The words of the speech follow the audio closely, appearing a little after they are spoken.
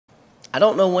I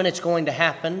don't know when it's going to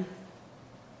happen.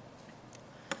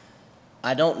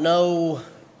 I don't know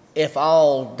if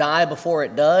I'll die before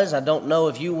it does. I don't know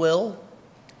if you will.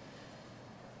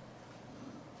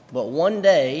 But one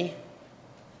day,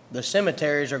 the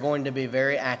cemeteries are going to be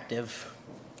very active.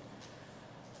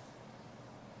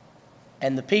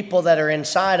 And the people that are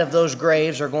inside of those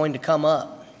graves are going to come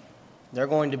up. They're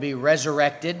going to be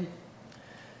resurrected.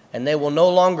 And they will no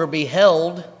longer be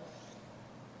held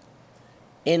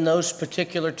in those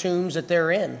particular tombs that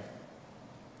they're in.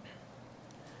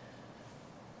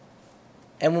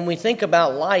 And when we think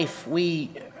about life,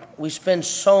 we spend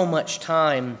so much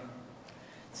time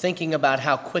thinking about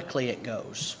how quickly it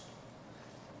goes.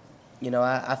 You know,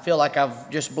 I feel like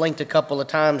I've just blinked a couple of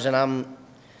times and I'm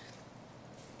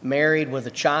married with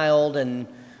a child and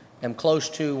am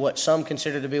close to what some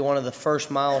consider to be one of the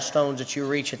first milestones that you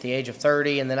reach at the age of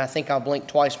 30. And then I think I'll blink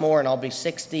twice more and I'll be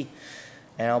 60.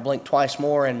 And I'll blink twice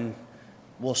more and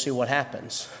we'll see what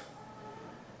happens.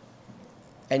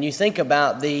 And you think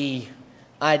about the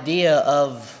idea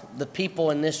of the people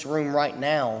in this room right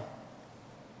now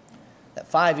that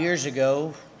 5 years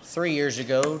ago, 3 years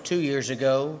ago, 2 years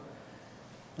ago,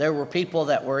 there were people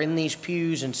that were in these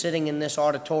pews and sitting in this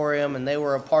auditorium and they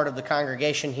were a part of the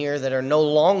congregation here that are no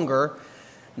longer,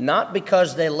 not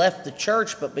because they left the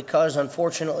church, but because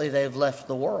unfortunately they've left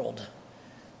the world.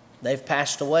 They've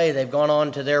passed away. They've gone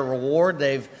on to their reward.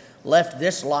 They've left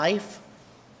this life.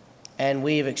 And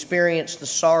we've experienced the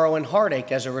sorrow and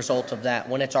heartache as a result of that,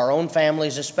 when it's our own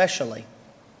families especially.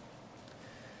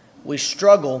 We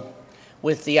struggle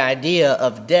with the idea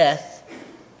of death.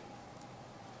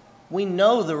 We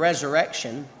know the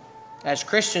resurrection. As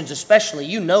Christians especially,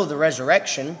 you know the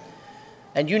resurrection.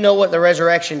 And you know what the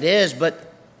resurrection is,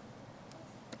 but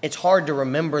it's hard to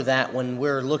remember that when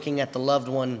we're looking at the loved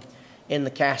one in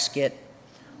the casket,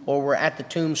 or we're at the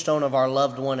tombstone of our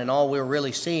loved one and all we're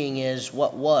really seeing is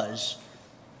what was,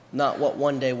 not what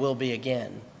one day will be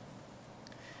again.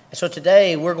 And so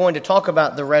today we're going to talk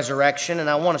about the resurrection, and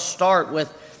I want to start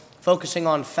with focusing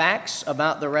on facts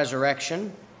about the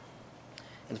resurrection.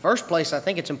 In the first place, I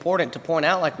think it's important to point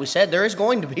out, like we said, there is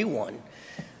going to be one.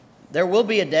 There will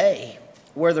be a day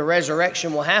where the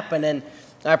resurrection will happen, and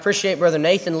I appreciate Brother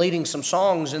Nathan leading some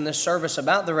songs in this service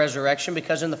about the resurrection,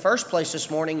 because in the first place this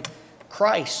morning,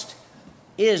 Christ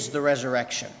is the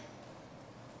resurrection.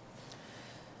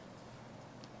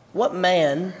 What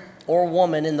man or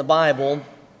woman in the Bible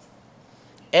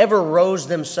ever rose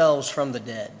themselves from the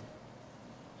dead?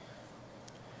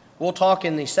 We'll talk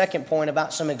in the second point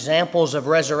about some examples of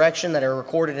resurrection that are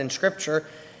recorded in Scripture.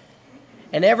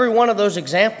 And every one of those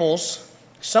examples,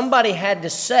 somebody had to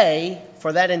say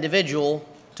for that individual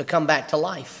to come back to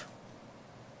life.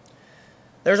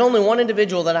 There's only one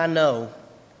individual that I know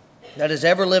that has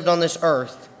ever lived on this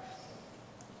earth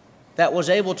that was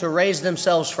able to raise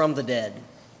themselves from the dead,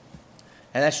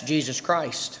 and that's Jesus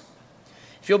Christ.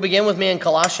 If you'll begin with me in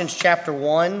Colossians chapter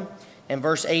 1 and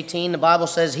verse 18, the Bible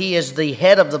says, He is the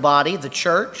head of the body, the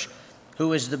church,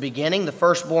 who is the beginning, the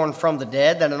firstborn from the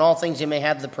dead, that in all things He may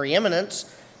have the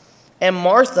preeminence. And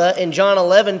Martha in John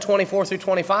 11, 24 through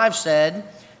 25 said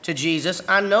to Jesus,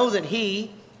 I know that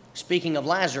He, speaking of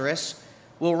Lazarus,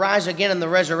 will rise again in the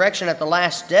resurrection at the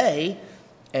last day.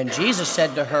 And Jesus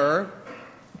said to her,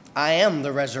 I am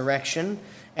the resurrection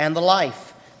and the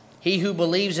life. He who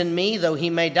believes in me, though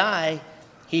he may die,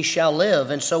 he shall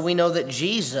live. And so we know that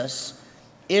Jesus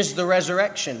is the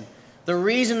resurrection. The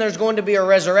reason there's going to be a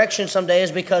resurrection someday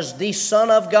is because the Son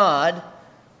of God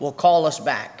will call us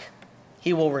back.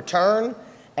 He will return,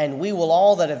 and we will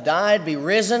all that have died be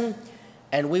risen,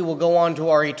 and we will go on to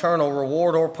our eternal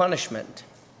reward or punishment.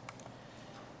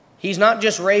 He's not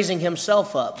just raising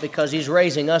Himself up, because He's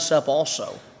raising us up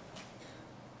also.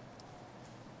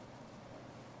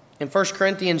 In 1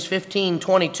 Corinthians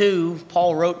 15:22,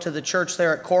 Paul wrote to the church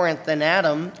there at Corinth,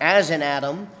 as in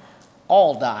Adam,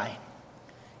 all die.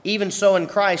 Even so in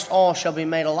Christ all shall be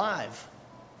made alive.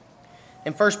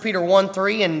 In 1 Peter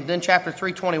 1:3 and then chapter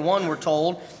 3:21, we're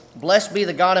told, Blessed be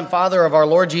the God and Father of our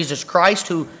Lord Jesus Christ,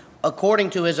 who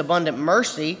according to His abundant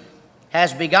mercy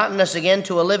has begotten us again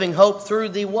to a living hope through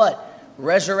the what?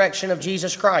 Resurrection of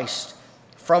Jesus Christ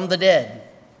from the dead.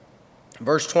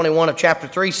 Verse 21 of chapter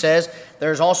 3 says,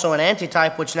 There is also an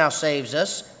antitype which now saves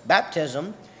us,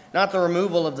 baptism, not the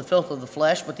removal of the filth of the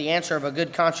flesh, but the answer of a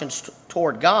good conscience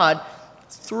toward God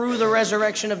through the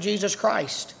resurrection of Jesus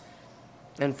Christ.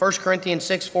 And 1 Corinthians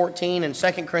 6:14 and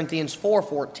 2 Corinthians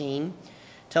 4:14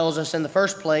 tells us in the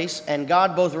first place, And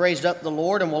God both raised up the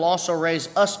Lord and will also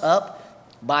raise us up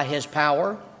by His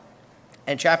power.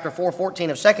 And chapter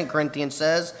 4:14 of 2 Corinthians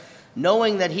says,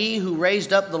 knowing that he who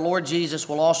raised up the Lord Jesus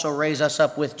will also raise us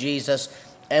up with Jesus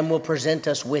and will present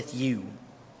us with you.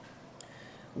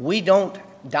 We don't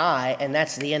die, and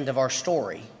that's the end of our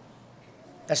story.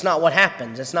 That's not what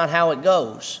happens. That's not how it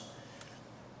goes.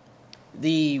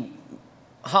 The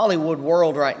Hollywood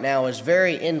world right now is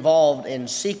very involved in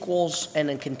sequels and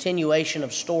in continuation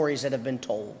of stories that have been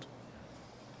told.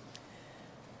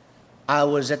 I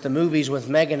was at the movies with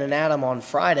Megan and Adam on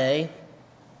Friday,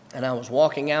 and I was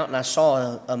walking out and I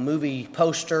saw a movie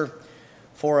poster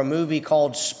for a movie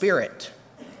called Spirit.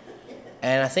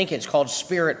 And I think it's called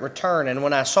Spirit Return. And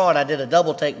when I saw it, I did a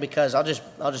double take because I'll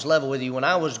just level with you. When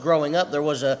I was growing up, there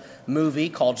was a movie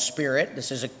called Spirit.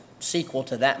 This is a sequel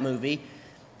to that movie.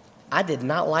 I did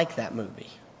not like that movie.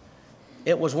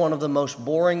 It was one of the most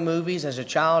boring movies as a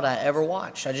child I ever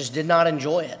watched. I just did not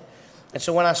enjoy it. And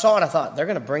so when I saw it, I thought, they're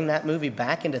going to bring that movie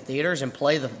back into theaters and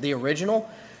play the original?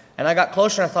 And I got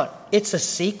closer and I thought, it's a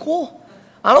sequel?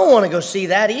 I don't want to go see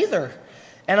that either.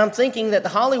 And I'm thinking that the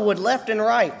Hollywood left and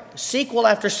right, sequel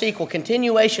after sequel,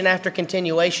 continuation after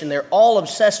continuation, they're all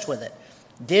obsessed with it.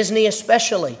 Disney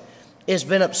especially has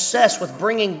been obsessed with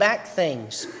bringing back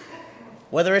things.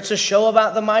 Whether it's a show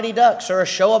about the Mighty Ducks or a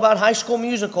show about High School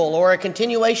Musical or a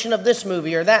continuation of this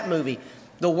movie or that movie,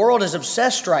 the world is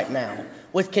obsessed right now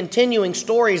with continuing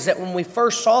stories that when we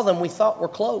first saw them, we thought were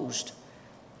closed.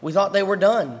 We thought they were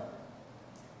done.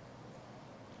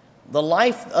 The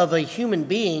life of a human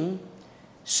being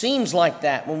seems like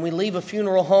that when we leave a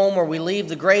funeral home or we leave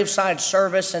the graveside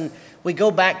service and we go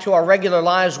back to our regular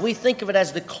lives. We think of it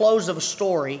as the close of a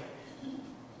story,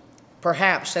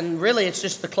 perhaps, and really it's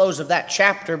just the close of that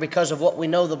chapter because of what we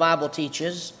know the Bible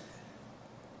teaches.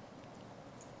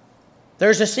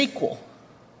 There's a sequel.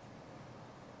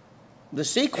 The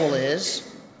sequel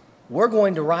is, we're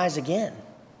going to rise again.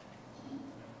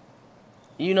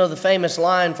 You know the famous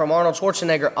line from Arnold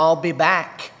Schwarzenegger, "I'll be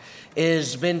back,"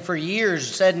 has been for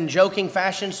years said in joking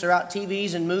fashions throughout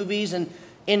TVs and movies. And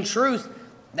in truth,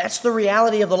 that's the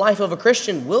reality of the life of a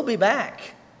Christian. We'll be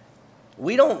back.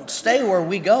 We don't stay where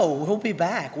we go. We'll be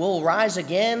back. We'll rise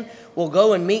again. We'll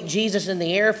go and meet Jesus in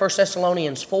the air, 1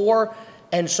 Thessalonians 4,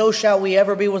 and so shall we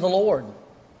ever be with the Lord.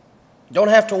 Don't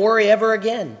have to worry ever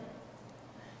again.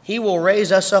 He will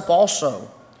raise us up also.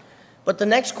 But the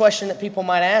next question that people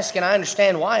might ask, and I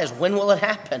understand why, is when will it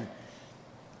happen?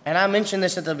 And I mentioned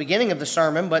this at the beginning of the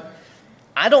sermon, but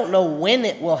I don't know when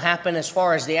it will happen as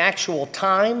far as the actual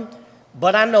time,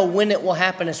 but I know when it will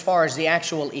happen as far as the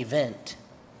actual event.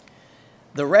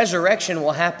 The resurrection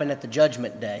will happen at the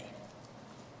judgment day.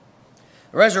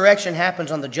 The resurrection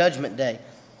happens on the judgment day.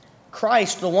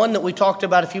 Christ, the one that we talked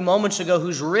about a few moments ago,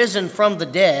 who's risen from the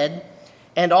dead,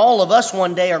 and all of us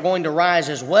one day are going to rise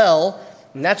as well,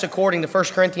 and that's according to 1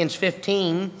 Corinthians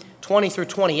 15, 20 through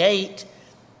 28,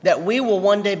 that we will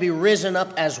one day be risen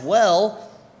up as well.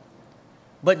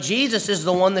 But Jesus is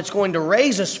the one that's going to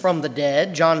raise us from the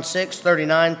dead, John 6,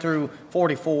 39 through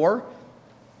 44,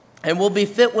 and we'll be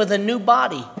fit with a new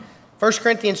body. 1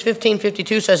 Corinthians 15,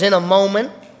 52 says, in a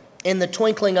moment, in the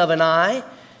twinkling of an eye,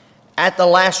 at the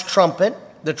last trumpet,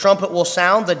 the trumpet will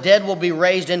sound, the dead will be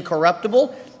raised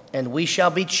incorruptible, and we shall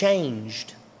be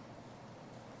changed.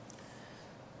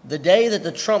 The day that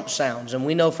the trump sounds, and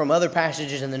we know from other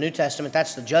passages in the New Testament,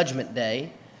 that's the judgment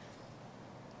day,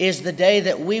 is the day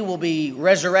that we will be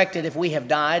resurrected if we have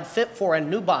died, fit for a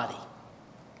new body.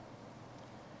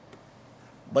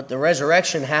 But the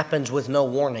resurrection happens with no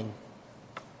warning.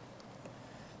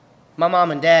 My mom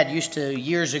and dad used to,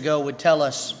 years ago, would tell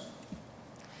us,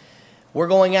 we're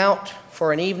going out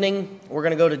for an evening, we're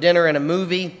going to go to dinner and a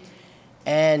movie,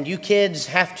 and you kids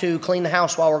have to clean the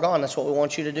house while we're gone. That's what we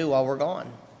want you to do while we're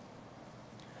gone.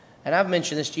 And I've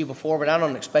mentioned this to you before, but I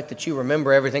don't expect that you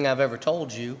remember everything I've ever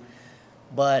told you.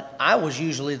 But I was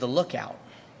usually the lookout.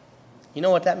 You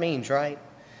know what that means, right?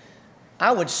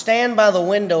 I would stand by the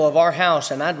window of our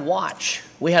house and I'd watch.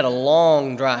 We had a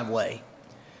long driveway.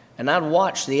 And I'd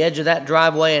watch the edge of that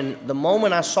driveway, and the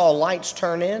moment I saw lights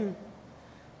turn in,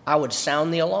 I would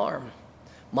sound the alarm.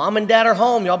 Mom and Dad are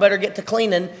home. Y'all better get to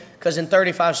cleaning, because in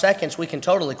 35 seconds we can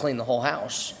totally clean the whole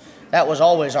house. That was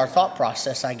always our thought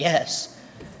process, I guess.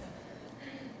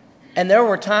 And there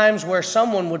were times where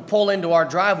someone would pull into our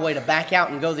driveway to back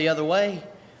out and go the other way.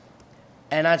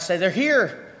 And I'd say, they're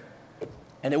here.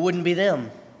 And it wouldn't be them.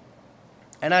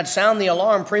 And I'd sound the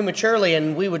alarm prematurely,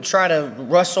 and we would try to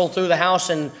rustle through the house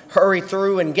and hurry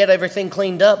through and get everything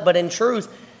cleaned up. But in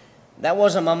truth, that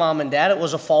wasn't my mom and dad. It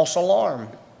was a false alarm.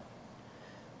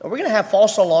 Are we going to have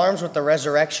false alarms with the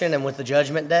resurrection and with the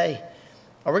judgment day?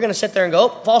 Are we going to sit there and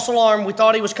go, oh, false alarm, we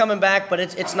thought he was coming back, but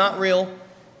it's not real?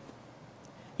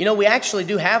 You know, we actually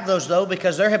do have those, though,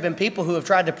 because there have been people who have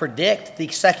tried to predict the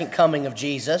second coming of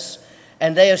Jesus,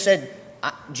 and they have said,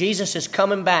 Jesus is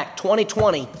coming back,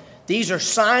 2020. These are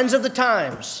signs of the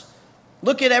times.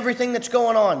 Look at everything that's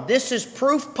going on. This is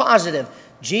proof positive.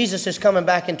 Jesus is coming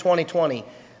back in 2020.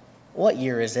 What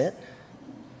year is it?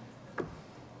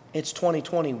 It's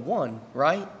 2021,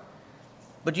 right?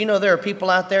 But you know, there are people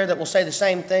out there that will say the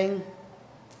same thing.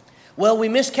 Well, we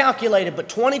miscalculated, but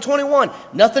 2021,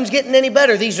 nothing's getting any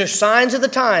better. These are signs of the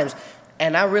times.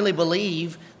 And I really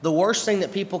believe the worst thing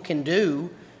that people can do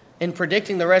in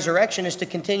predicting the resurrection is to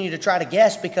continue to try to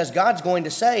guess, because God's going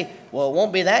to say, well, it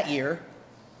won't be that year.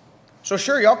 So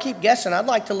sure, y'all keep guessing. I'd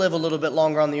like to live a little bit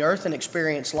longer on the earth and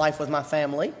experience life with my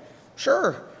family.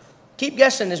 Sure. Keep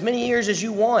guessing as many years as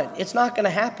you want. It's not going to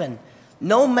happen.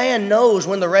 No man knows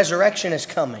when the resurrection is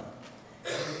coming.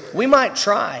 We might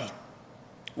try.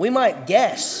 We might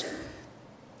guess.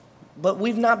 But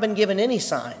we've not been given any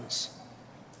signs.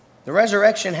 The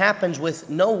resurrection happens with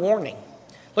no warning.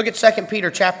 Look at 2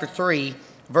 Peter chapter 3,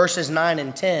 verses 9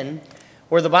 and 10,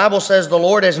 where the Bible says, the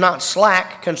Lord is not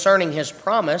slack concerning his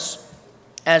promise,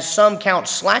 as some count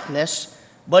slackness,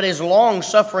 but is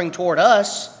long-suffering toward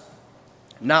us,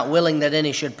 not willing that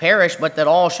any should perish, but that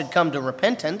all should come to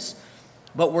repentance.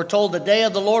 But we're told the day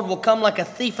of the Lord will come like a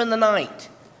thief in the night.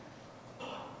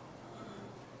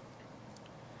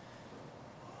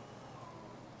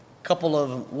 A couple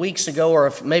of weeks ago,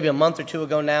 or maybe a month or two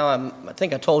ago now, I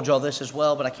think I told you all this as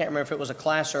well, but I can't remember if it was a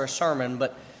class or a sermon,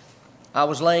 but I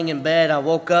was laying in bed. I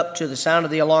woke up to the sound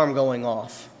of the alarm going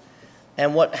off.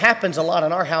 And what happens a lot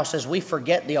in our house is we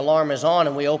forget the alarm is on,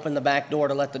 and we open the back door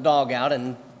to let the dog out,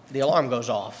 and the alarm goes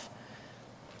off.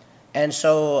 And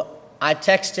so I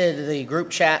texted the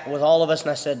group chat with all of us,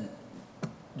 and I said,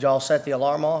 did y'all set the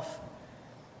alarm off?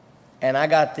 And I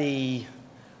got the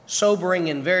sobering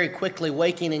and very quickly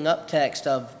waking up text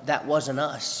of, that wasn't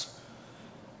us.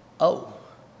 Oh,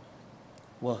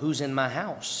 well, who's in my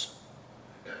house?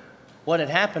 What had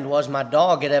happened was my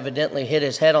dog had evidently hit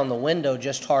his head on the window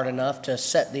just hard enough to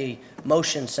set the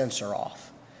motion sensor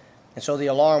off. And so the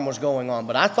alarm was going on.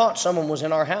 But I thought someone was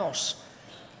in our house.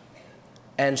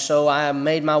 And so I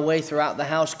made my way throughout the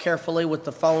house carefully with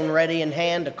the phone ready in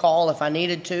hand to call if I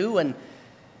needed to, and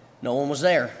no one was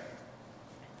there.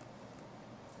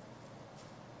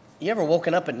 You ever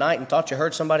woken up at night and thought you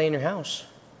heard somebody in your house?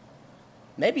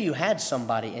 Maybe you had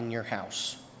somebody in your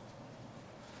house.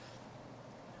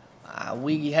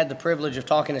 We had the privilege of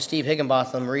talking to Steve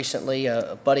Higginbotham recently,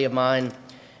 a buddy of mine,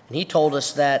 and he told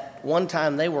us that one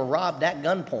time they were robbed at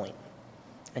gunpoint.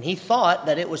 And he thought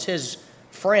that it was his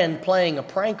friend playing a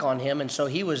prank on him, and so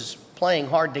he was playing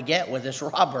hard to get with this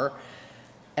robber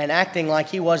and acting like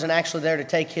he wasn't actually there to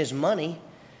take his money.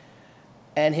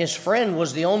 And his friend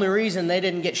was the only reason they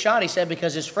didn't get shot, he said,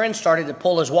 because his friend started to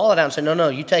pull his wallet out and say, no,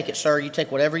 you take it, sir. You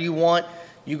take whatever you want.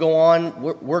 You go on.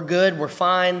 We're good. We're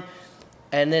fine.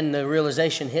 And then the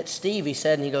realization hit Steve, he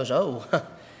said, and he goes, oh,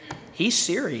 he's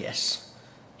serious.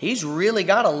 He's really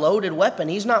got a loaded weapon.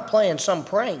 He's not playing some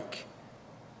prank.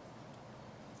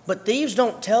 But thieves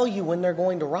don't tell you when they're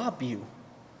going to rob you.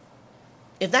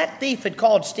 If that thief had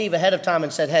called Steve ahead of time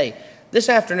and said, hey, this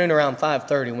afternoon around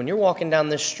 5:30, when you're walking down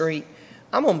this street,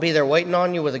 I'm going to be there waiting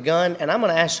on you with a gun, and I'm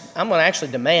going to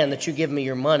actually demand that you give me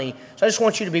your money. So I just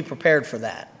want you to be prepared for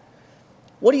that.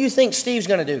 What do you think Steve's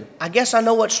going to do? I guess I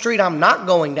know what street I'm not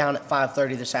going down at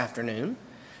 5:30 this afternoon.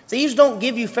 Thieves don't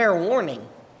give you fair warning.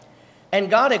 And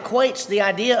God equates the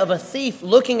idea of a thief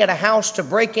looking at a house to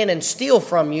break in and steal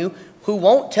from you, who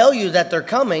won't tell you that they're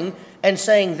coming, and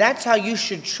saying that's how you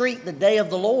should treat the day of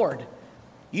the Lord.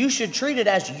 You should treat it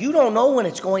as you don't know when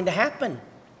it's going to happen.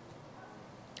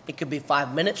 It could be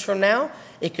 5 minutes from now.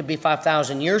 It could be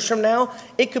 5,000 years from now.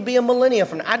 It could be a millennia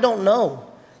from now. I don't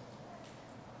know.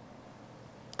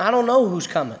 I don't know who's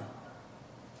coming.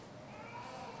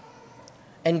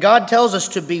 And God tells us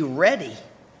to be ready.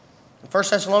 1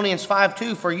 Thessalonians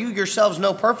 5:2, for you yourselves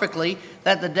know perfectly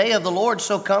that the day of the Lord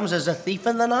so comes as a thief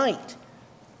in the night.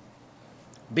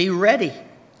 Be ready.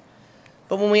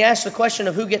 But when we ask the question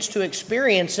of who gets to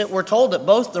experience it, we're told that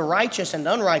both the righteous and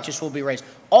unrighteous will be raised.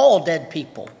 All dead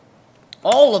people,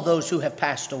 all of those who have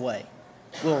passed away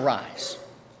will rise.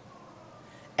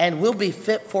 And we'll be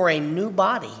fit for a new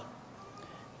body.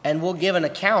 And we'll give an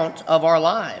account of our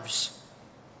lives.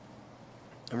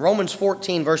 In Romans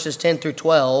 14, verses 10 through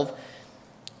 12,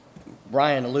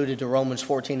 Brian alluded to Romans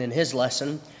 14 in his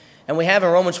lesson. And we have in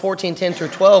Romans 14, 10 through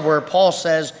 12, where Paul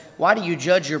says, why do you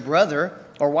judge your brother,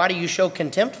 or why do you show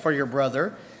contempt for your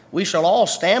brother? We shall all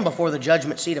stand before the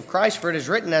judgment seat of Christ, for it is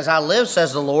written, as I live,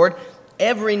 says the Lord,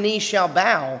 every knee shall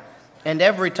bow, and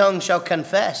every tongue shall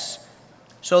confess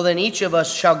So then each of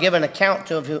us shall give an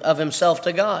account of himself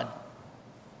to God.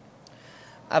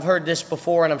 I've heard this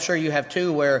before, and I'm sure you have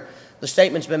too, where the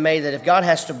statement's been made that if God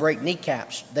has to break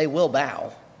kneecaps, they will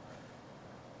bow.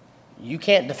 You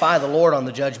can't defy the Lord on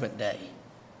the judgment day.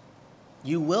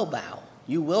 You will bow.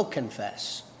 You will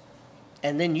confess.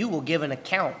 And then you will give an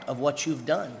account of what you've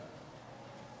done.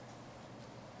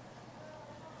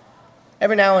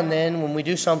 Every now and then when we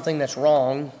do something that's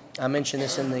wrong, I mentioned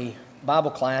this in the Bible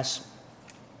class,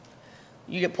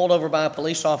 you get pulled over by a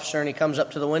police officer and he comes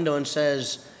up to the window and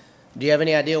says, "Do you have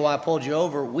any idea why I pulled you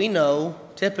over?" We know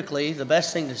typically the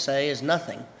best thing to say is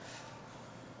nothing.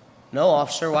 "No,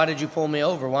 officer, why did you pull me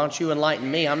over? Why don't you enlighten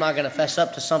me? I'm not going to fess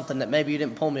up to something that maybe you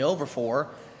didn't pull me over for."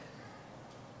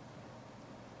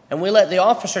 And we let the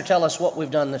officer tell us what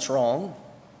we've done that's wrong.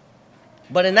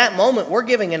 But in that moment, we're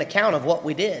giving an account of what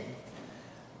we did.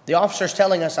 The officer's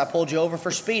telling us, "I pulled you over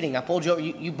for speeding. I pulled you over.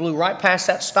 You blew right past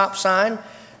that stop sign.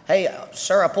 Hey,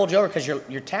 sir, I pulled you over because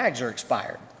your tags are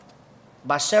expired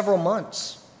by several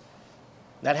months."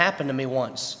 That happened to me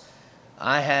once.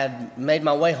 I had made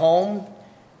my way home,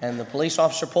 and the police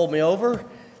officer pulled me over,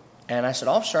 and I said,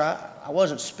 "Officer, I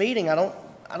wasn't speeding. I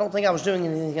don't think I was doing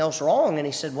anything else wrong." And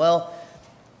he said, "Well,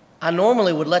 I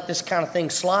normally would let this kind of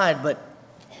thing slide, but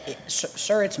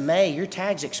sir, it's May. Your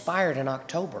tag's expired in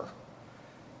October."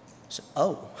 I said,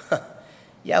 "Oh,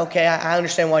 yeah, okay, I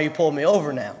understand why you pulled me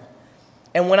over now."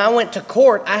 And when I went to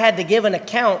court, I had to give an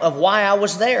account of why I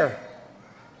was there.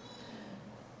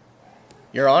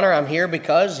 "Your Honor, I'm here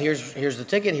because here's the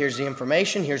ticket, here's the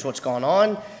information, here's what's going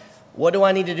on. What do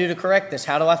I need to do to correct this?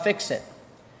 How do I fix it?"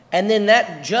 And then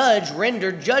that judge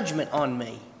rendered judgment on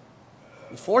me.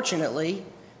 Unfortunately,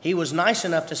 he was nice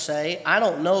enough to say, "I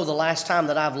don't know the last time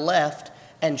that I've left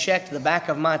and checked the back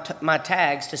of my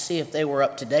tags to see if they were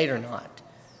up to date or not.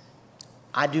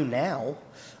 I do now.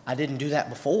 I didn't do that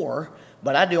before,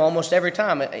 but I do almost every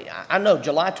time. I know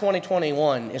July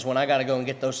 2021 is when I got to go and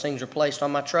get those things replaced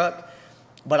on my truck,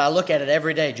 but I look at it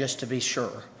every day just to be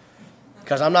sure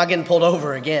because I'm not getting pulled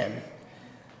over again.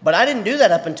 But I didn't do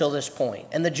that up until this point.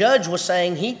 And the judge was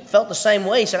saying he felt the same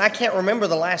way. He said, "I can't remember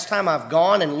the last time I've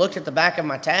gone and looked at the back of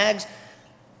my tags."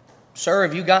 "Sir,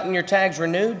 have you gotten your tags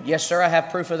renewed?" "Yes, sir, I have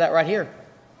proof of that right here."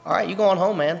 "All right, you go on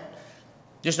home, man.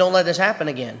 Just don't let this happen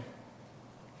again."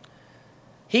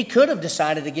 He could have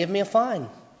decided to give me a fine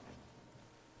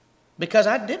because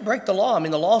I did break the law. I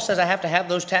mean, the law says I have to have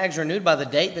those tags renewed by the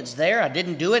date that's there. I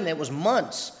didn't do it, and it was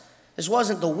months. This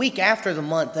wasn't the week after the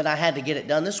month that I had to get it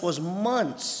done. This was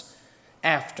months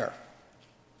after.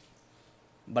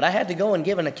 But I had to go and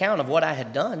give an account of what I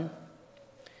had done.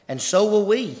 And so will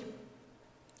we.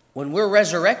 When we're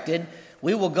resurrected,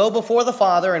 we will go before the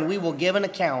Father and we will give an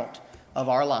account of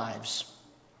our lives.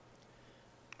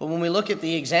 But when we look at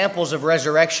the examples of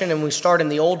resurrection and we start in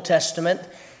the Old Testament,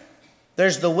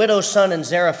 there's the widow's son in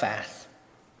Zarephath.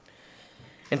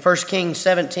 In 1 Kings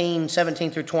 17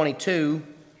 through 22,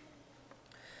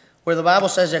 where the Bible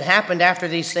says, "It happened after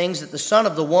these things that the son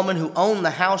of the woman who owned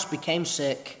the house became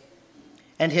sick,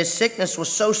 and his sickness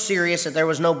was so serious that there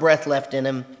was no breath left in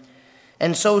him.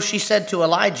 And so she said to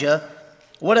Elijah,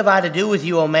 'What have I to do with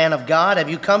you, O man of God? Have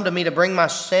you come to me to bring my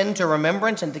sin to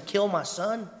remembrance and to kill my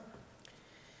son?'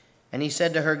 And he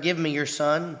said to her, 'Give me your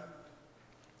son.'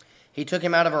 He took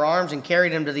him out of her arms and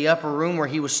carried him to the upper room where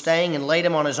he was staying and laid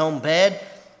him on his own bed.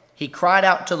 He cried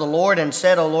out to the Lord and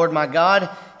said, 'O Lord my God,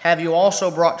 have you also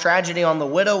brought tragedy on the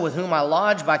widow with whom I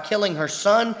lodged by killing her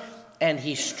son?' And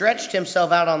he stretched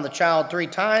himself out on the child 3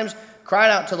 times,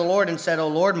 cried out to the Lord and said, 'O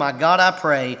Lord my God, I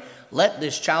pray, let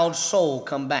this child's soul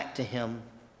come back to him.'"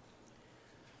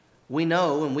 We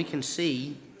know and we can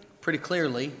see pretty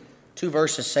clearly, 2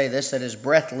 verses say this, that his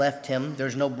breath left him.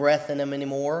 There's no breath in him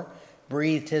anymore.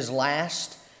 Breathed his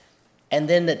last. And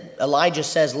then that Elijah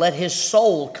says, "Let his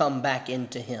soul come back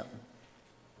into him."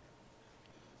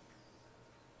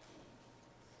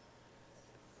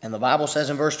 And the Bible says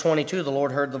in verse 22, the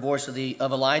Lord heard the voice of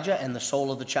Elijah, and the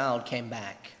soul of the child came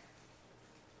back.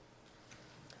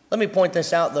 Let me point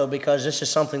this out, though, because this is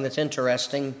something that's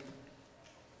interesting.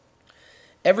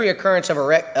 Every occurrence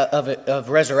of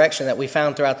resurrection that we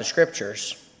found throughout the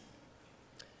Scriptures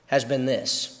has been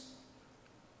this: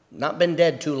 not been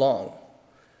dead too long.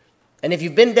 And if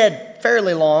you've been dead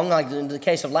fairly long, like in the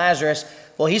case of Lazarus,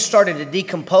 well, he started to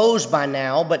decompose by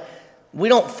now, but we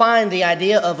don't find the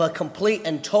idea of a complete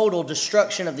and total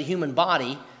destruction of the human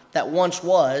body that once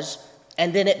was,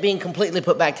 and then it being completely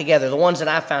put back together. The ones that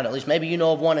I found, at least. Maybe you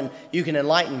know of one and you can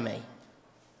enlighten me.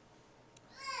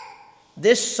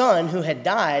 This son who had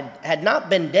died had not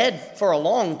been dead for a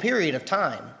long period of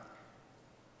time.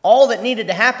 All that needed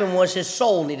to happen was his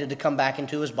soul needed to come back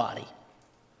into his body.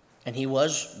 and he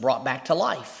was brought back to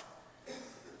life.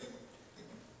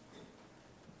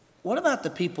 What about the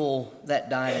people that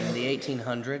died in the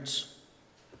 1800s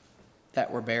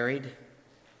that were buried?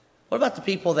 What about the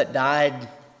people that died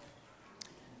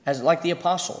as like the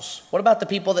apostles? What about the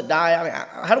people that died? I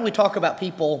mean, how do we talk about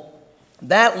people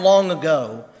that long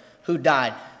ago who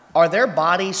died? Are their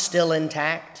bodies still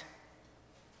intact?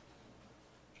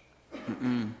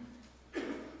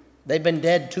 They've been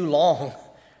dead too long.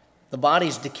 The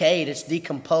body's decayed, it's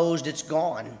decomposed, it's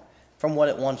gone from what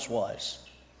it once was.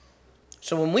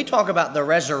 So when we talk about the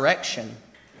resurrection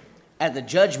at the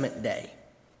judgment day,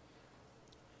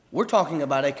 we're talking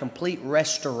about a complete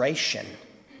restoration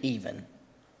even.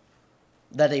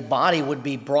 That a body would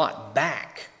be brought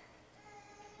back.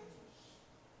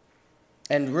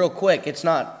 And real quick, it's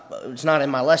not in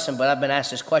my lesson, but I've been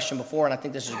asked this question before, and I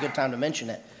think this is a good time to mention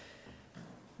it.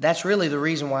 That's really the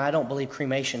reason why I don't believe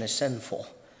cremation is sinful.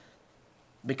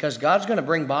 Because God's going to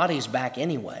bring bodies back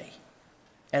anyway.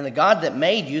 And the God that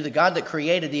made you, the God that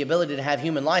created the ability to have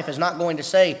human life, is not going to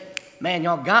say, man,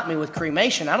 y'all got me with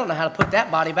cremation. I don't know how to put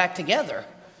that body back together.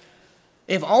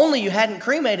 If only you hadn't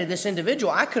cremated this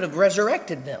individual, I could have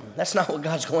resurrected them. That's not what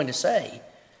God's going to say.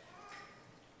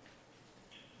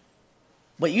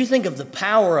 But you think of the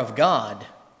power of God,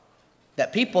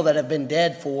 that people that have been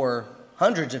dead for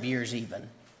hundreds of years even,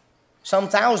 some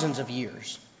thousands of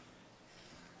years,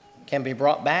 can be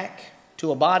brought back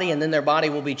to a body, and then their body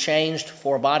will be changed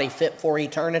for a body fit for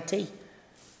eternity.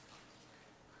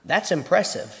 That's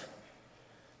impressive.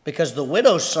 Because the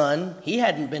widow's son, he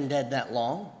hadn't been dead that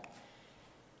long.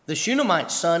 The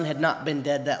Shunammite's son had not been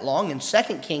dead that long. In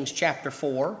 2 Kings chapter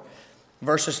 4,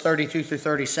 verses 32 through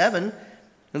 37,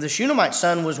 the Shunammite's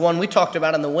son was one we talked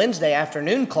about in the Wednesday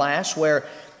afternoon class, where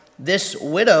this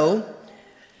widow,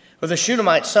 or the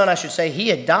Shunammite's son, I should say, he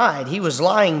had died. He was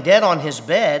lying dead on his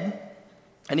bed,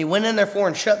 and he went in therefore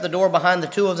and shut the door behind the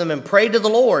two of them and prayed to the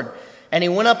Lord. And he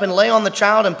went up and lay on the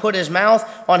child and put his mouth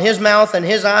on his mouth and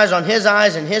his eyes on his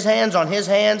eyes and his hands on his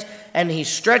hands. And he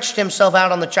stretched himself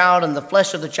out on the child, and the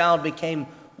flesh of the child became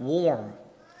warm.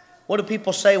 What do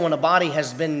people say when a body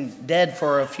has been dead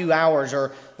for a few hours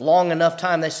or long enough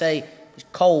time? They say it's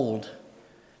cold.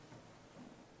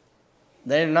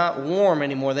 They're not warm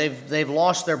anymore. They've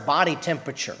lost their body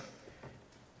temperature.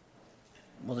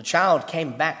 Well, the child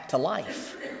came back to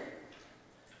life.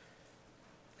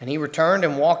 And he returned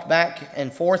and walked back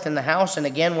and forth in the house, and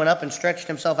again went up and stretched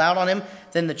himself out on him.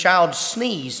 Then the child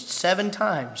sneezed 7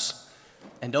 times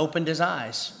and opened his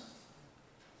eyes.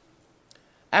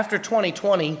 After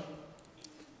 2020,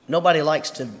 nobody likes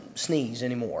to sneeze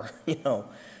anymore.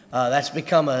 That's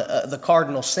become the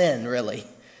cardinal sin, really,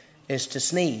 is to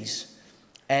sneeze.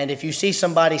 And if you see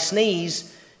somebody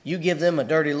sneeze, you give them a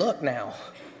dirty look now.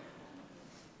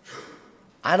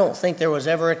 I don't think there was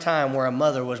ever a time where a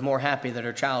mother was more happy that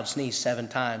her child sneezed 7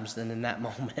 times than in that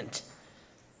moment.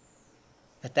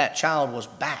 That child was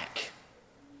back.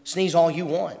 Sneeze all you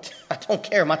want. I don't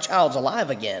care. My child's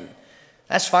alive again.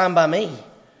 That's fine by me.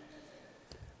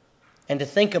 And to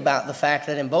think about the fact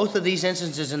that in both of these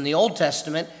instances in the Old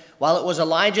Testament, while it was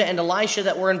Elijah and Elisha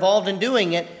that were involved in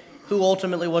doing it, who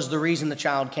ultimately was the reason the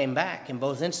child came back? In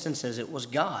both instances, it was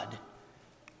God.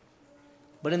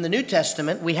 But in the New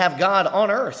Testament, we have God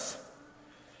on earth.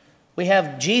 We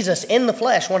have Jesus in the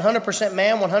flesh, 100%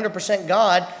 man, 100%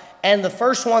 God. And the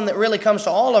first one that really comes to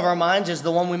all of our minds is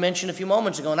the one we mentioned a few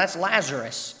moments ago, and that's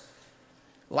Lazarus.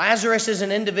 Lazarus is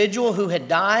an individual who had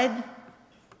died,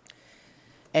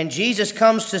 and Jesus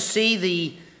comes to see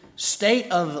the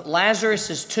state of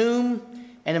Lazarus' tomb.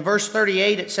 And in verse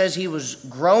 38, it says he was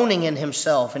groaning in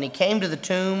himself, and he came to the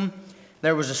tomb.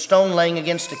 There was a stone laying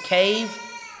against a cave.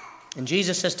 And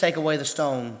Jesus says, take away the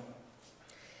stone.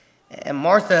 And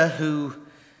Martha, who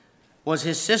was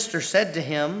his sister, said to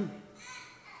him,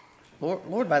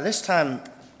 Lord, by this time,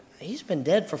 he's been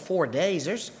dead for 4 days.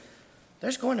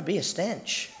 There's going to be a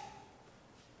stench.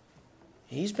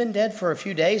 He's been dead for a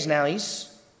few days now.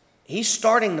 He's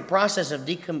starting the process of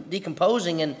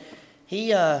decomposing, and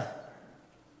he's going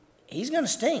to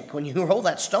stink when you roll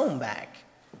that stone back.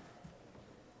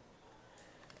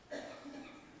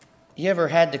 You ever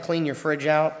had to clean your fridge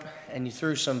out and you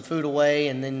threw some food away,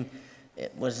 and then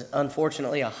it was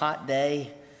unfortunately a hot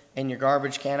day and your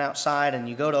garbage can outside, and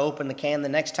you go to open the can the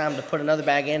next time to put another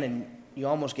bag in, and you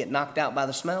almost get knocked out by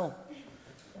the smell?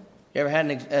 You ever had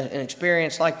an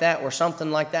experience like that where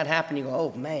something like that happened? You go,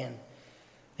 oh man.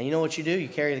 And you know what you do? You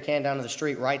carry the can down to the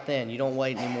street right then. You don't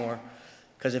wait anymore.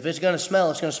 Because if it's going to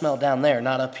smell down there,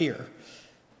 not up here.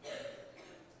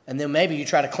 And then maybe you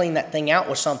try to clean that thing out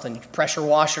with something, pressure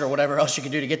wash it or whatever else you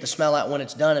can do to get the smell out when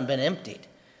it's done and been emptied.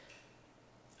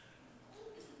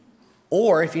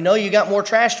 Or if you know you got more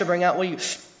trash to bring out, well, you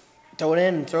throw it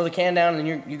in and throw the can down and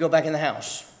you go back in the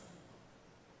house.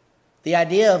 The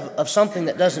idea of something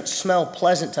that doesn't smell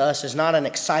pleasant to us is not an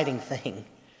exciting thing.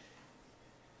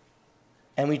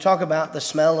 And we talk about the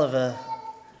smell of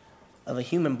a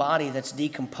human body that's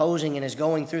decomposing and is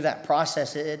going through that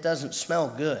process. It doesn't smell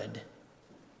good.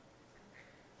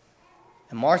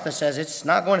 And Martha says, it's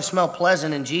not going to smell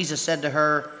pleasant. And Jesus said to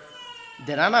her,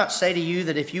 did I not say to you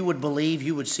that if you would believe,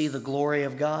 you would see the glory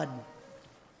of God?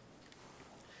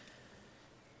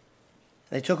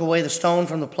 They took away the stone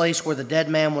from the place where the dead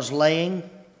man was laying.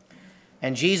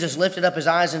 And Jesus lifted up his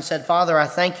eyes and said, Father, I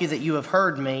thank you that you have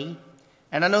heard me,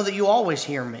 and I know that you always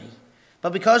hear me.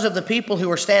 But because of the people who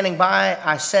were standing by,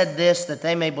 I said this, that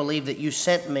they may believe that you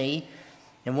sent me.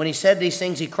 And when he said these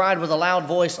things, he cried with a loud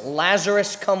voice,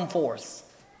 Lazarus, come forth.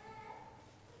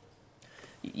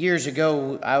 Years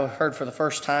ago, I heard for the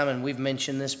first time, and we've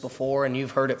mentioned this before, and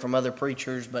you've heard it from other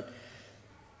preachers, but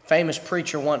a famous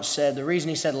preacher once said, the reason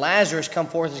he said Lazarus come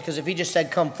forth is because if he just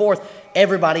said come forth,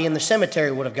 everybody in the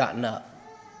cemetery would have gotten up.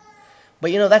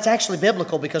 But you know, that's actually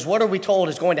biblical, because what are we told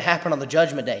is going to happen on the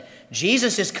judgment day?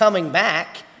 Jesus is coming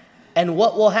back, and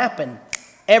what will happen?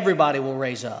 Everybody will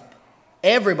raise up.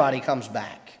 Everybody comes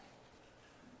back.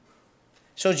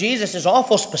 So Jesus is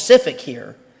awful specific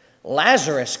here.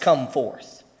 Lazarus, come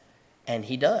forth. And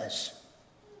he does.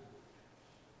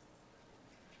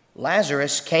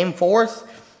 Lazarus came forth,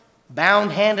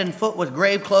 bound hand and foot with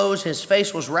grave clothes. His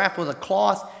face was wrapped with a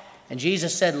cloth. And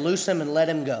Jesus said, loose him and let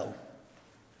him go.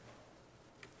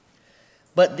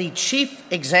 But the chief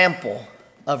example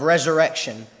of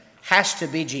resurrection has to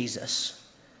be Jesus.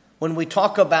 When we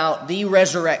talk about the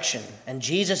resurrection, and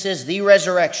Jesus is the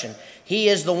resurrection, he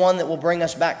is the one that will bring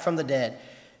us back from the dead.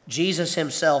 Jesus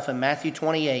himself in Matthew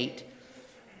 28,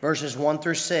 verses 1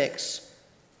 through 6,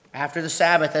 after the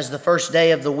Sabbath, as the first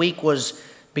day of the week was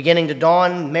beginning to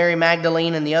dawn, Mary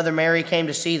Magdalene and the other Mary came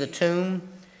to see the tomb.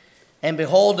 And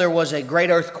behold, there was a great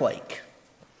earthquake.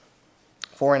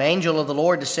 For an angel of the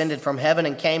Lord descended from heaven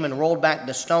and came and rolled back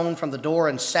the stone from the door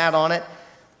and sat on it.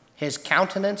 His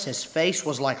countenance, his face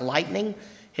was like lightning,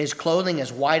 his clothing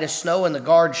as white as snow, and the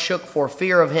guards shook for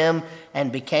fear of him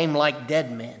and became like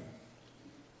dead men.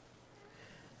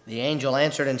 The angel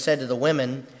answered and said to the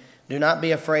women, do not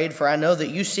be afraid, for I know that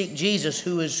you seek Jesus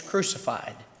who is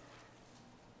crucified.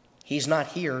 He's not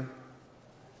here,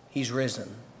 he's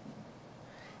risen.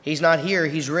 He's not here,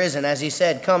 he's risen. As he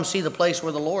said, come see the place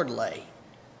where the Lord lay.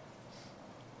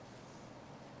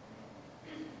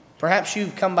 Perhaps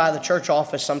you've come by the church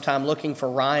office sometime looking for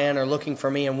Ryan or looking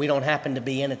for me, and we don't happen to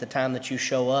be in at the time that you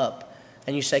show up.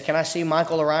 And you say, can I see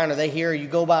Michael or Ryan? Are they here? You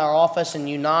go by our office and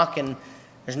you knock and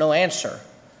there's no answer.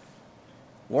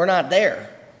 We're not there.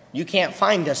 You can't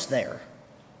find us there.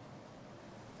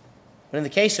 But in the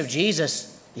case of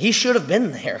Jesus, he should have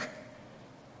been there.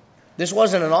 This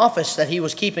wasn't an office that he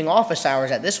was keeping office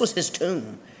hours at. This was his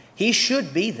tomb. He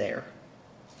should be there.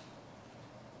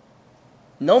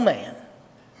 No man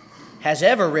has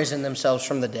ever risen themselves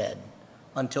from the dead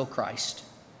until Christ.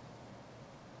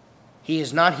 He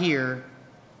is not here.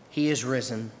 He is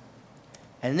risen.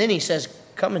 And then he says,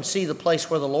 come and see the place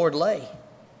where the Lord lay.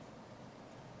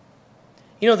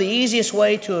 You know, the easiest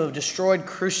way to have destroyed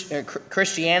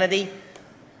Christianity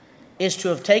is to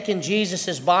have taken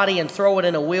Jesus' body and throw it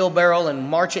in a wheelbarrow and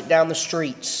march it down the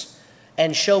streets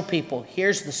and show people,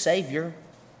 here's the Savior.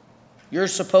 Your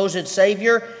supposed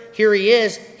Savior, here he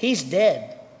is. He's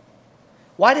dead.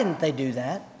 Why didn't they do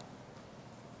that?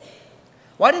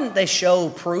 Why didn't they show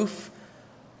proof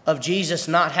of Jesus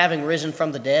not having risen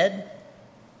from the dead?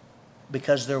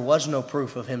 Because there was no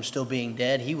proof of him still being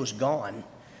dead. He was gone.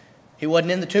 He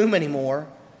wasn't in the tomb anymore.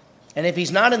 And if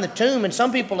he's not in the tomb, and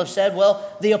some people have said,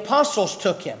 well, the apostles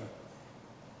took him.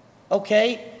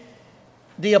 Okay,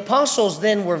 the apostles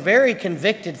then were very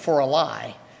convicted for a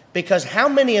lie, because how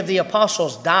many of the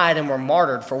apostles died and were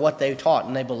martyred for what they taught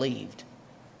and they believed?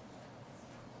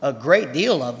 A great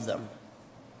deal of them.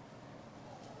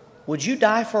 Would you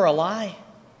die for a lie?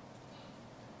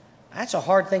 That's a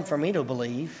hard thing for me to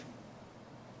believe.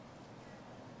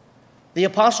 The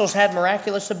apostles had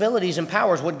miraculous abilities and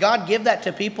powers. Would God give that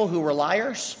to people who were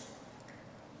liars?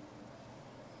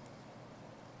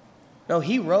 No,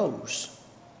 he rose.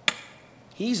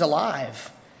 He's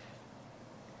alive.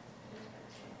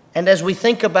 And as we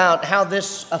think about how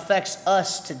this affects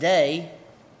us today,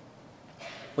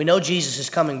 we know Jesus is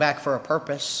coming back for a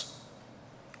purpose.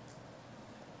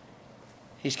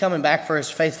 He's coming back for his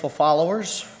faithful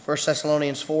followers. 1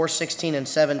 Thessalonians 4, 16 and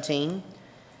 17.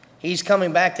 He's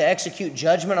coming back to execute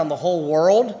judgment on the whole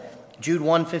world. Jude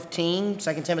 1:15,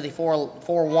 2 Timothy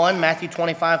 4:1, Matthew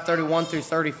 25:31 through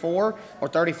 34 or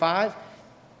 35.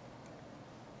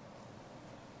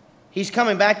 He's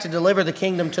coming back to deliver the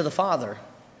kingdom to the Father.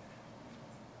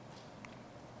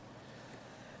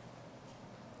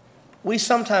 We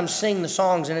sometimes sing the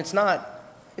songs, and it's not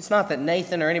that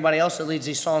Nathan or anybody else that leads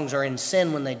these songs are in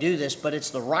sin when they do this, but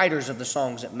it's the writers of the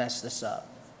songs that mess this up.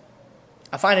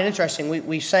 I find it interesting.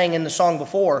 We sang in the song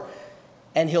before,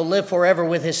 and he'll live forever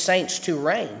with his saints to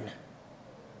reign.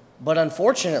 But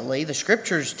unfortunately, the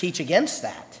scriptures teach against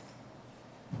that.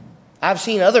 I've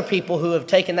seen other people who have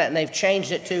taken that and they've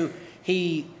changed it to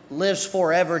he lives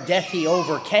forever, death he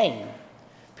overcame.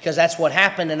 Because that's what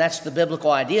happened and that's the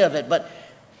biblical idea of it. But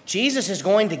Jesus is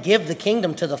going to give the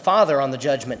kingdom to the Father on the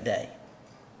judgment day.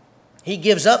 He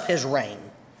gives up his reign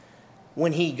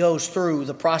when he goes through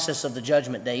the process of the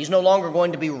judgment day. He's no longer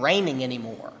going to be reigning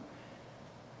anymore.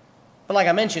 But like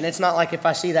I mentioned, it's not like if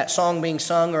I see that song being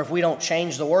sung or if we don't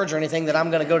change the words or anything that I'm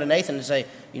going to go to Nathan and say,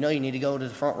 you need to go to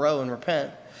the front row and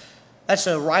repent. That's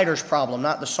a writer's problem,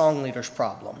 not the song leader's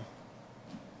problem.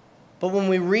 But when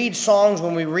we read songs,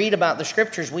 when we read about the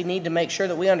scriptures, we need to make sure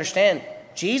that we understand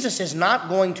Jesus is not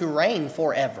going to reign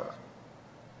forever.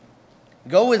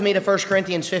 Go with me to 1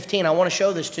 Corinthians 15. I want to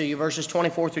show this to you, verses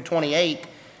 24 through 28.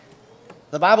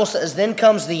 The Bible says, then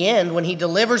comes the end when he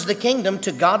delivers the kingdom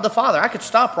to God the Father. I could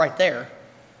stop right there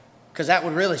because that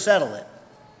would really settle it.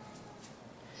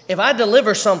 If I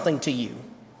deliver something to you,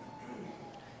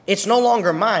 it's no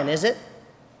longer mine, is it?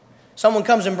 Someone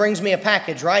comes and brings me a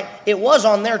package, right? It was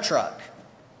on their truck.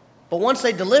 But once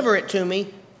they deliver it to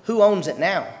me, who owns it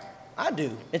now? I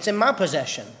do. It's in my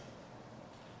possession.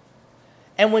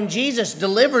 And when Jesus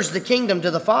delivers the kingdom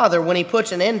to the Father, when he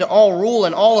puts an end to all rule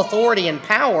and all authority and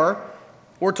power,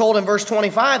 we're told in verse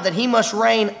 25 that he must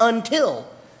reign until.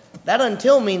 That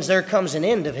until means there comes an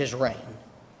end of his reign.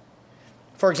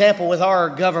 For example, with our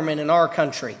government in our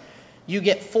country, you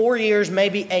get 4 years,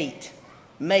 maybe 8,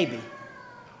 maybe,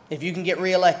 if you can get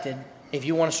reelected, if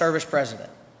you want to serve as president.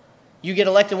 You get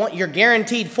elected, you're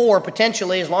guaranteed 4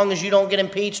 potentially, as long as you don't get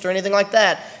impeached or anything like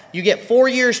that. You get 4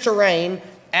 years to reign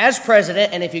as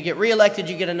president, and if you get reelected,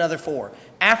 you get another 4.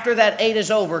 After that 8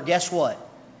 is over, guess what?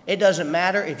 It doesn't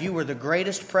matter if you were the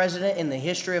greatest president in the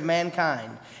history of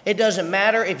mankind. It doesn't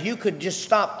matter if you could just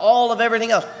stop all of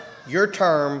everything else. Your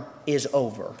term is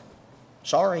over.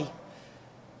 Sorry.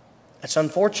 That's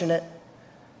unfortunate,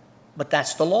 but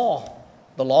that's the law.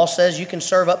 The law says you can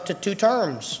serve up to 2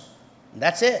 terms.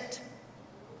 That's it.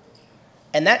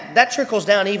 And that trickles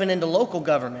down even into local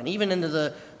government, even into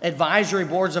the advisory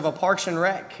boards of a Parks and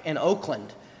Rec in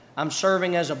Oakland. I'm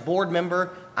serving as a board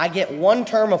member. I get 1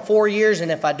 term of 4 years,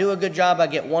 and if I do a good job, I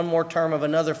get 1 more term of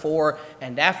another 4.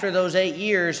 And after those 8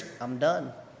 years, I'm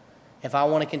done. If I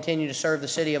want to continue to serve the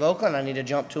city of Oakland, I need to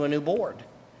jump to a new board.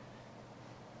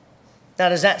 Now,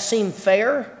 does that seem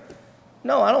fair?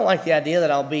 No, I don't like the idea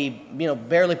that I'll be,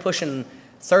 barely pushing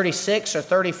 36 or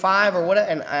 35 or whatever,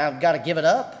 and I've got to give it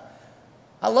up.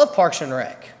 I love Parks and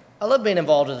Rec. I love being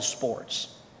involved in the sports.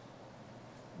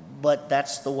 But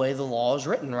that's the way the law is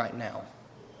written right now.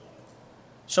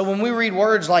 So when we read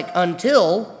words like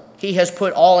until he has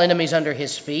put all enemies under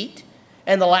his feet,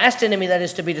 and the last enemy that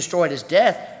is to be destroyed is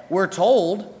death, we're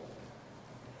told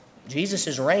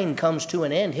Jesus' reign comes to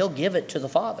an end. He'll give it to the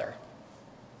Father.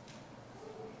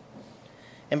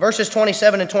 In verses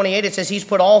 27 and 28, it says he's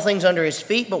put all things under his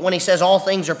feet, but when he says all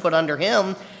things are put under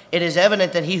him, it is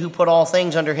evident that he who put all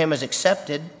things under him is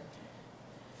accepted.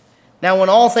 Now, when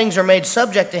all things are made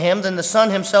subject to him, then the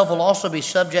Son himself will also be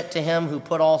subject to him who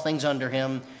put all things under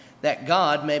him, that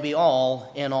God may be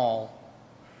all in all.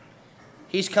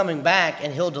 He's coming back,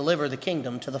 and he'll deliver the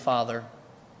kingdom to the Father.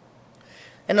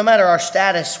 And no matter our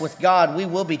status with God, we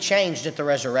will be changed at the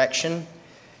resurrection.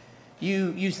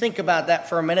 You think about that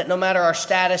for a minute. No matter our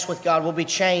status with God, we'll be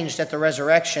changed at the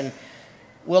resurrection.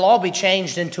 We'll all be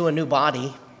changed into a new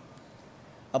body,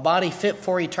 a body fit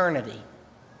for eternity.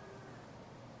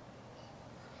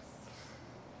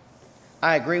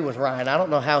 I agree with Ryan. I don't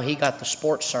know how he got the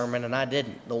sports sermon and I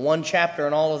didn't. The one chapter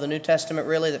in all of the New Testament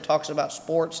really that talks about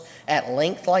sports at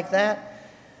length like that,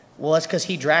 well, it's because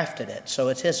he drafted it, so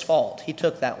it's his fault. He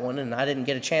took that one and I didn't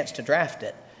get a chance to draft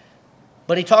it.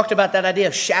 But he talked about that idea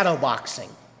of shadow boxing.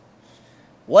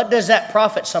 What does that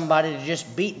profit somebody to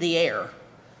just beat the air?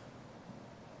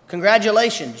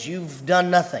 Congratulations, you've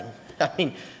done nothing. I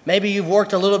mean, maybe you've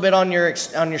worked a little bit on your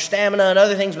stamina and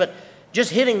other things, but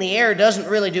just hitting the air doesn't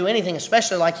really do anything,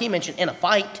 especially like he mentioned, in a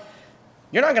fight.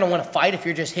 You're not going to win a fight if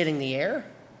you're just hitting the air.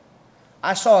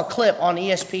 I saw a clip on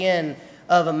ESPN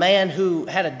of a man who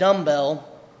had a dumbbell,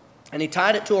 and he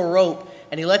tied it to a rope,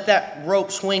 and he let that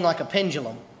rope swing like a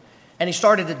pendulum. and he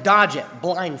started to dodge it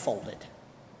blindfolded.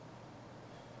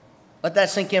 Let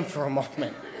that sink in for a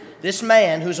moment. This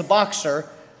man, who's a boxer,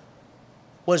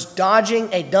 was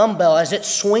dodging a dumbbell as it's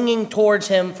swinging towards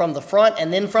him from the front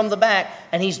and then from the back,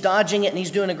 and he's dodging it and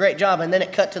he's doing a great job, and then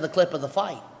it cut to the clip of the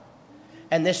fight.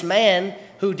 And this man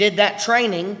who did that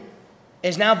training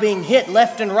is now being hit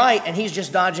left and right, and he's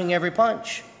just dodging every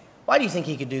punch. Why do you think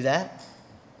he could do that?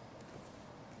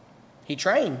 He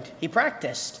trained, he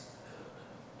practiced.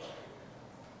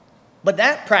 But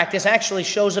that practice actually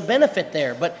shows a benefit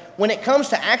there. But when it comes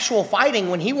to actual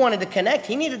fighting, when he wanted to connect,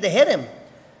 he needed to hit him.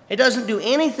 It doesn't do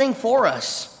anything for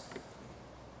us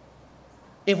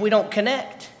if we don't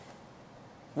connect.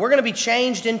 We're going to be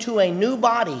changed into a new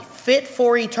body fit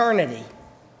for eternity.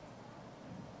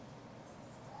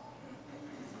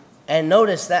 And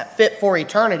notice that fit for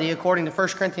eternity, according to 1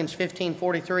 Corinthians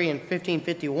 15:43 and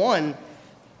 15:51,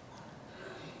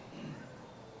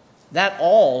 that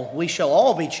all, we shall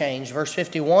all be changed. Verse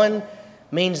 51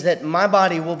 means that my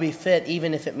body will be fit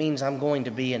even if it means I'm going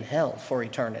to be in hell for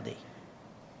eternity.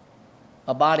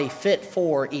 A body fit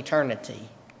for eternity.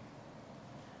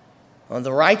 Well,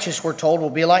 the righteous, we're told, will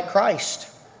be like Christ.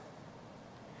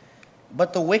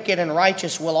 But the wicked and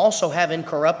righteous will also have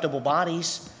incorruptible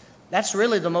bodies. That's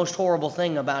really the most horrible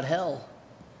thing about hell.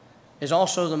 Is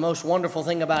also the most wonderful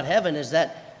thing about heaven is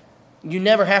that you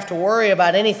never have to worry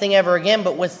about anything ever again,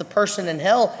 but with the person in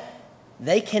hell,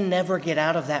 they can never get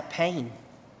out of that pain.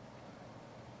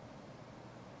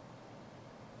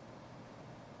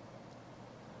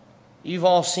 You've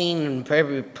all seen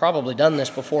and probably done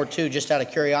this before too, just out of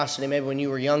curiosity, maybe when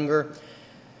you were younger.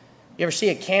 You ever see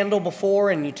a candle before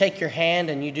and you take your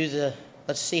hand and you do the,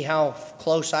 let's see how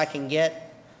close I can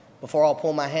get before I'll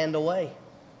pull my hand away.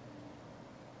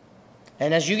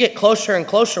 And as you get closer and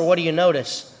closer, what do you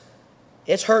notice?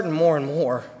 It's hurting more and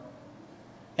more.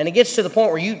 And it gets to the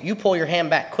point where you pull your hand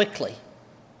back quickly.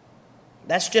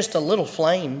 That's just a little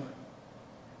flame.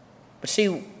 But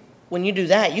see, when you do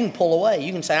that, you can pull away.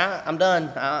 You can say, I'm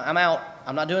done. I'm out.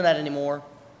 I'm not doing that anymore.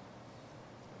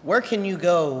 Where can you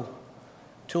go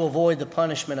to avoid the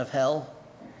punishment of hell?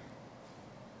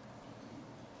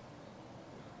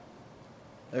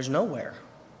 There's nowhere.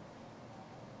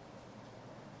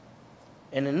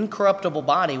 In an incorruptible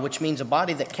body, which means a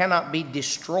body that cannot be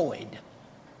destroyed.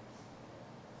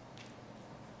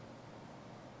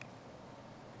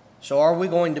 So are we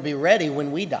going to be ready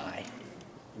when we die?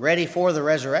 Ready for the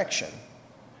resurrection?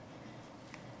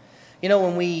 You know,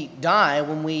 when we die,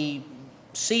 when we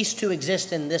cease to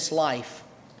exist in this life,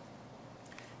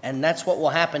 and that's what will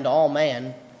happen to all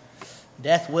man,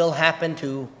 death will happen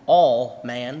to all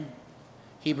man,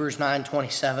 Hebrews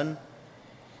 9:27.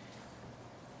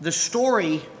 The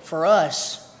story for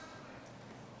us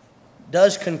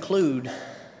does conclude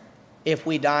if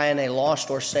we die in a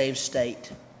lost or saved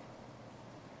state.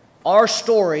 Our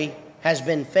story has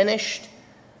been finished.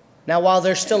 Now, while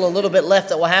there's still a little bit left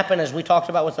that will happen, as we talked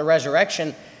about with the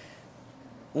resurrection,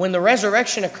 when the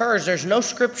resurrection occurs, there's no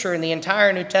scripture in the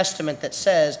entire New Testament that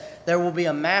says there will be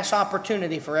a mass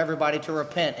opportunity for everybody to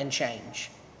repent and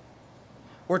change.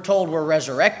 We're told we're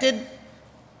resurrected,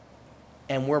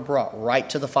 and we're brought right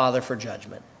to the Father for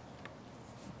judgment.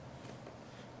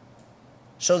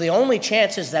 So the only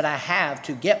chances that I have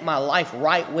to get my life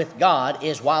right with God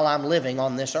is while I'm living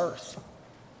on this earth.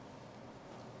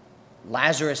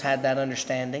 Lazarus had that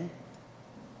understanding.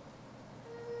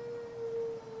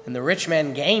 And the rich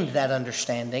man gained that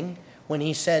understanding when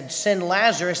he said, send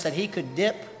Lazarus that he could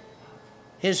dip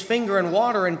his finger in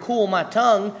water and cool my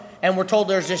tongue. And we're told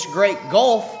there's this great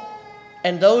gulf,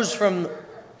 and those from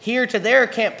here to there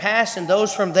can't pass, and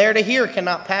those from there to here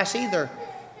cannot pass either.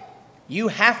 You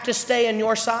have to stay on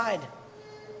your side.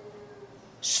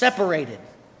 Separated.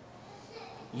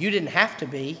 You didn't have to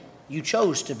be. You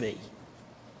chose to be.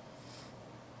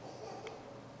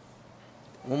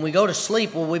 When we go to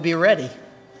sleep, will we be ready?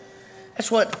 That's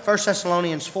what 1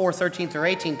 Thessalonians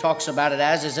 4:13-18 talks about it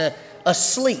as, is a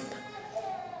sleep.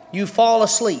 You fall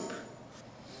asleep.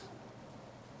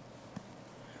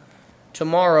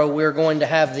 Tomorrow we're going to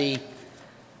have the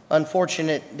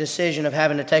unfortunate decision of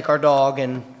having to take our dog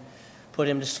and put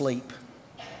him to sleep.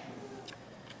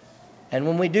 And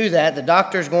when we do that, the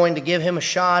doctor's going to give him a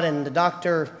shot, and the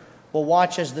doctor will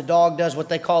watch as the dog does what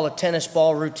they call a tennis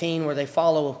ball routine, where they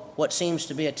follow what seems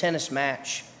to be a tennis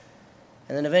match.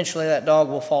 And then eventually that dog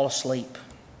will fall asleep.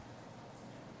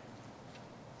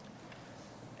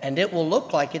 And it will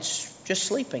look like it's just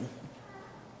sleeping.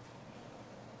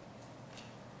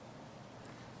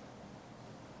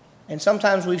 And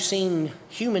sometimes we've seen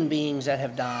human beings that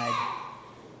have died,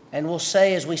 and we'll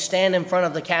say as we stand in front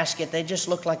of the casket, they just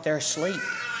look like they're asleep.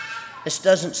 This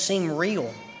doesn't seem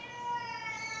real.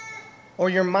 Or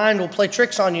your mind will play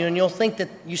tricks on you and you'll think that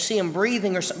you see him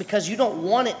breathing or something because you don't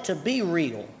want it to be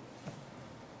real.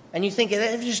 And you think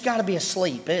it's just got to be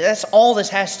asleep. That's all this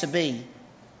has to be.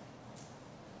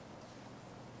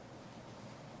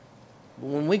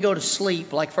 When we go to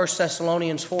sleep, like 1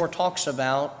 Thessalonians 4 talks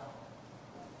about,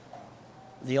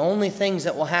 the only things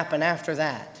that will happen after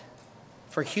that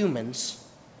for humans,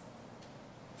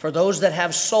 for those that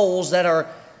have souls that are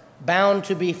bound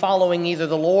to be following either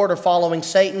the Lord or following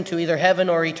Satan to either heaven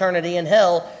or eternity in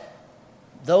hell,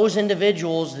 those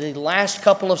individuals, the last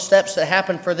couple of steps that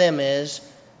happen for them is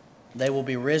they will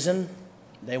be risen,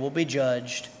 they will be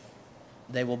judged,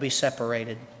 they will be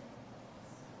separated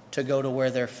to go to where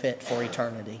they're fit for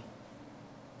eternity.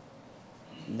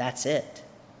 And that's it.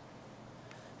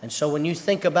 And so when you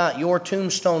think about your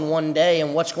tombstone one day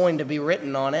and what's going to be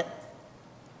written on it,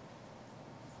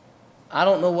 I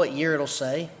don't know what year it'll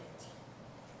say.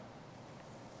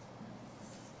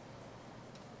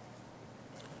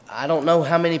 I don't know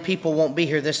how many people won't be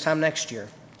here this time next year.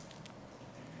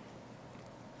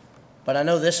 But I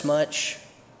know this much.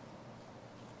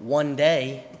 One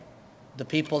day, the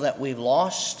people that we've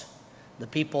lost, the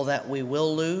people that we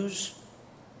will lose,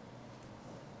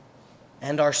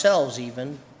 and ourselves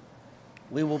even,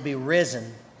 we will be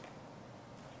risen.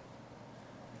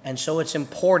 And so it's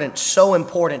important, so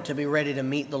important to be ready to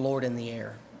meet the Lord in the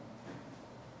air.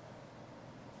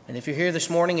 And if you're here this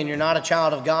morning and you're not a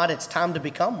child of God, it's time to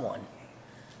become one.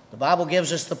 The Bible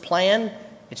gives us the plan.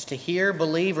 It's to hear,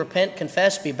 believe, repent,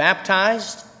 confess, be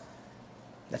baptized.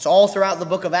 That's all throughout the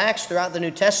book of Acts, throughout the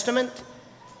New Testament.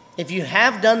 If you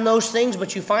have done those things,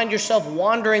 but you find yourself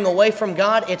wandering away from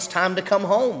God, it's time to come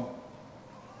home.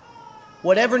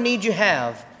 Whatever need you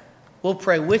have, we'll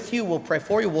pray with you, we'll pray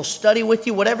for you, we'll study with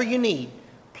you, whatever you need.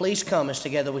 Please come as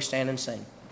together we stand and sing.